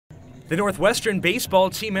The Northwestern baseball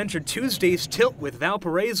team entered Tuesday's tilt with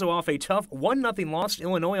Valparaiso off a tough 1-0 loss to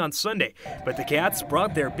Illinois on Sunday, but the Cats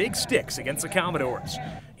brought their big sticks against the Commodores.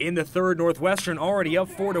 In the third, Northwestern already up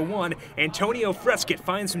 4-1. Antonio Fresquet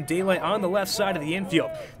finds some daylight on the left side of the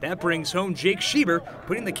infield. That brings home Jake Schieber,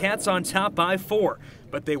 putting the Cats on top by 4.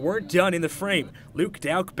 But they weren't done in the frame. Luke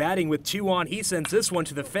Dowk batting with 2 on. He sends this one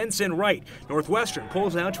to the fence in right. Northwestern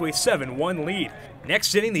pulls out to a 7-1 lead.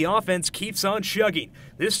 Next inning, the offense keeps on chugging.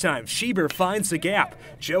 This time, Schieber finds the gap.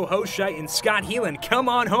 Joe Hoscheit and Scott Heelan come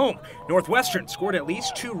on home. Northwestern scored at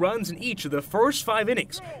least 2 runs in each of the first 5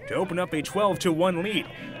 innings to open up a 12-1 lead.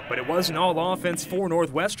 But it wasn't all offense for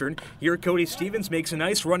Northwestern. Here, Cody Stevens makes a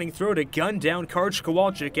nice running throw to gun down Karch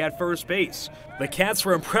Kowalczyk at first base. The Cats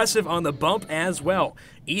were impressive on the bump as well.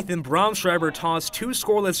 Ethan Bromschreiber tossed 2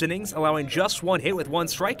 scoreless innings, allowing just 1 hit with 1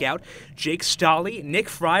 strikeout. Jake Stolle, Nick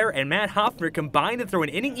Fryer, and Matt Hoffner combined to throw an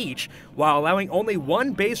inning each, while allowing only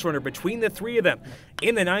 1 base runner between the 3 of them.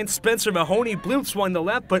 In the 9th, Spencer Mahoney bloops one to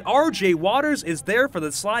left, but R.J. Waters is there for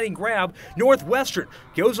the sliding grab. Northwestern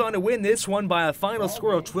goes on to win this one by a final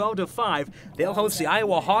score of 12-5. They'll host the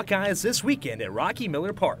Iowa Hawkeyes this weekend at Rocky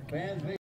Miller Park.